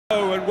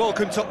Hello and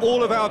welcome to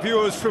all of our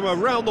viewers from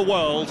around the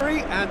world.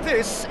 And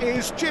this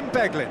is Jim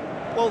Beglin.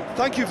 Well,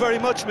 thank you very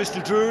much,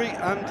 Mr. Drury,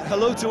 and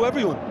hello to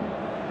everyone.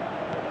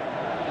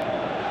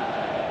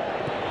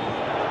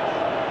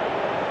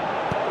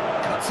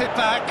 Cuts it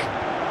back.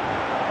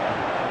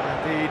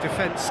 And the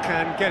defence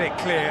can get it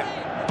clear.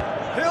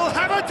 He'll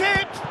have a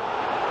dip!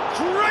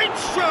 Great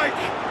strike!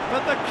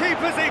 But the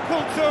keeper's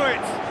equal to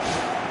it.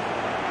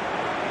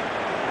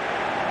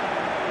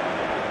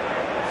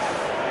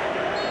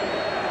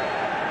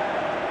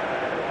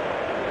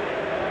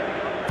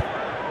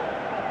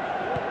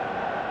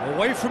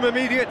 Away from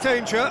immediate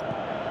danger.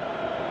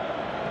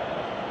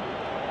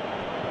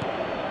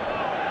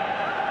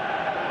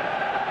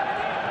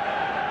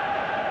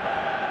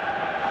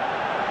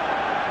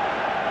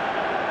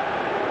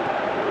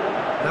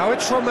 Now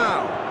it's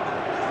Romao.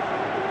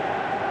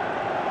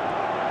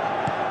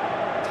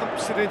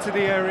 Dumps it into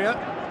the area.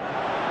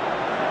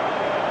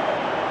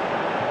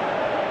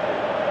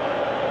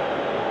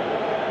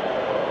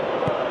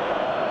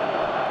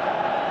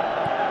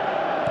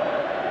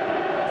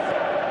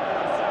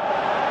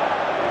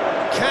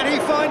 Can he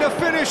find a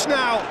finish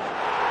now?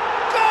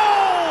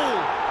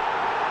 Goal!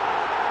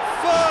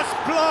 First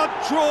blood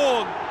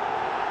drawn.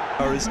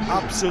 That is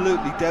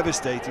absolutely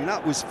devastating.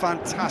 That was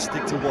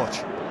fantastic to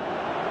watch.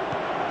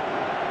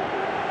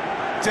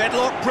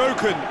 Deadlock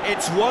broken.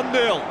 It's 1-0.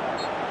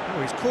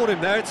 Oh, he's caught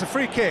him there. It's a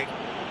free kick.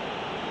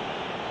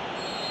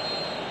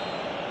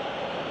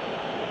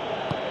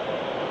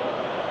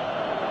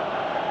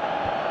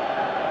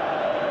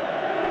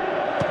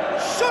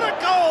 Shot a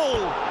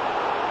goal!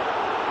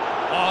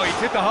 Oh, he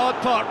did the hard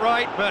part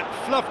right, but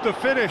fluffed the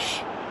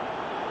finish.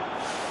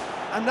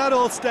 And that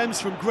all stems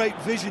from great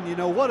vision, you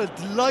know. What a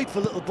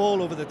delightful little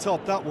ball over the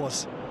top that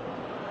was.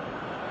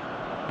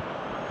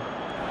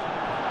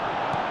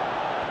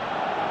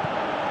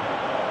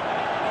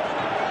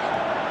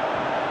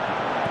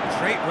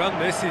 Great run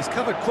this, he's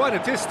covered quite a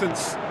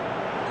distance.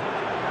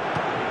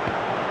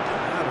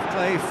 Out of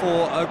play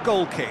for a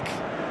goal kick.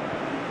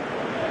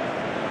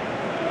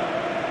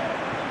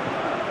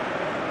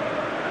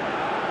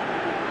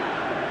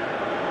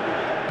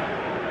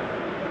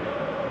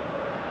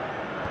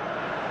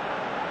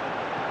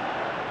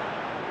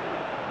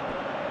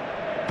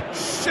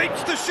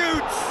 Shapes the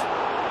shoots!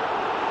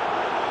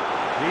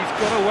 He's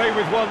got away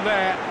with one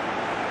there.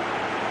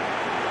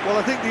 Well,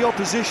 I think the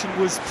opposition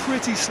was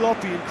pretty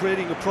sloppy in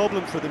creating a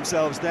problem for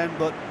themselves then,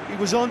 but he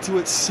was onto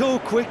it so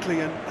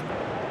quickly and...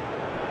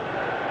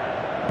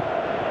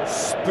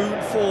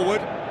 Spoon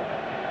forward.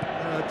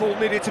 Ball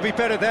needed to be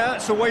better there,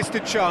 it's a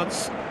wasted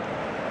chance.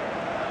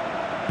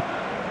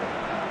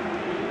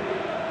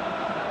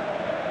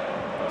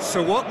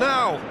 So what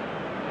now?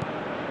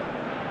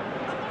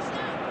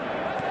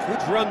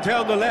 Good run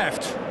down the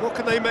left. What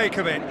can they make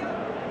of it?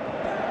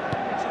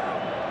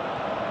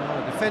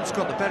 Well, the defence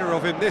got the better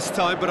of him this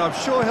time, but I'm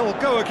sure he'll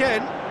go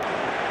again.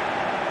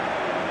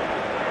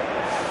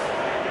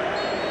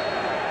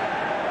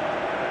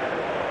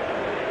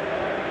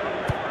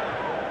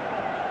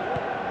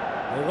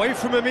 Away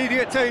from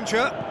immediate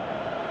danger.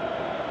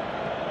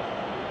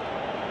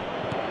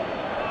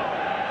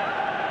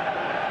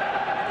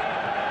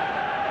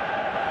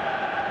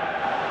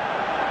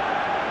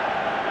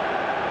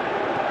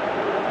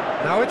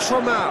 Now it's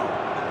Romao.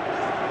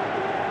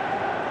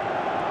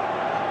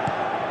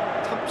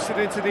 Dumps it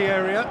into the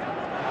area.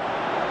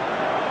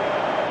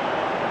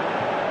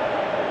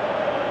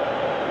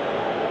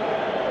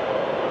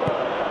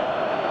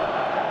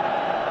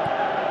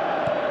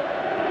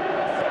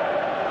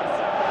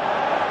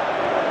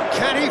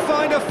 Can he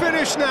find a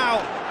finish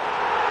now?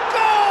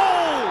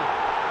 Goal!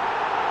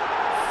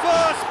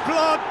 First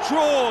blood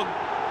drawn.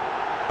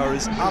 That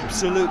is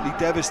absolutely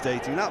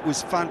devastating. That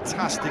was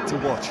fantastic to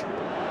watch.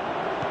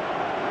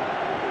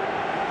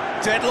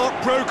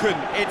 Deadlock broken,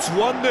 it's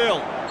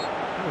 1-0.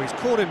 Oh, he's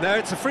caught him there,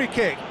 it's a free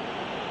kick.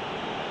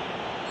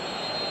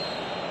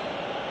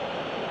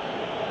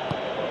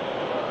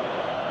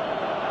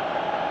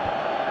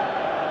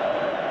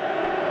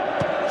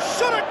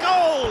 Shot a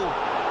goal!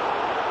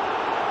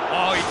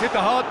 Oh, he did the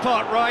hard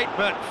part right,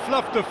 but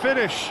fluffed the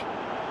finish.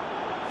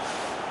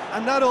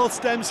 And that all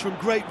stems from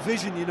great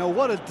vision, you know.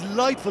 What a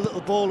delightful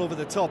little ball over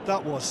the top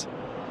that was.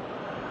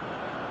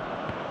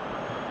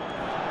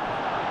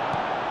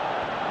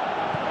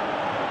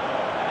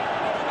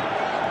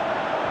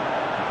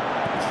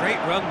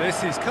 Great run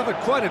this, he's covered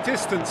quite a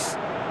distance.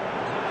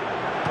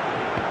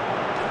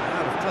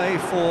 Out of play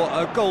for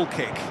a goal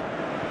kick.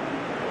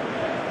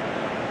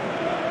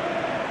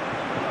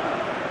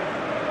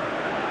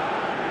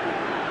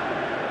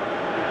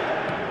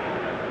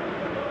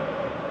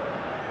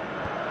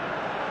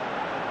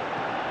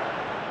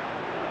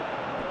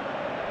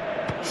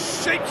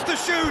 Shapes the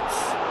shoots!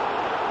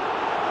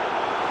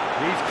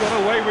 He's got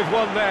away with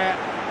one there.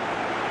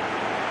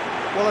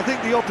 Well, I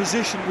think the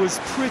opposition was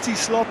pretty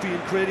sloppy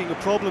in creating a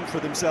problem for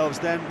themselves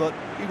then, but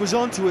he was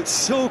onto it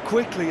so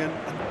quickly and...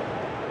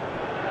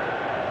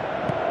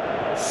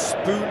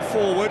 Spoon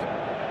forward.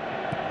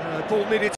 Ball needed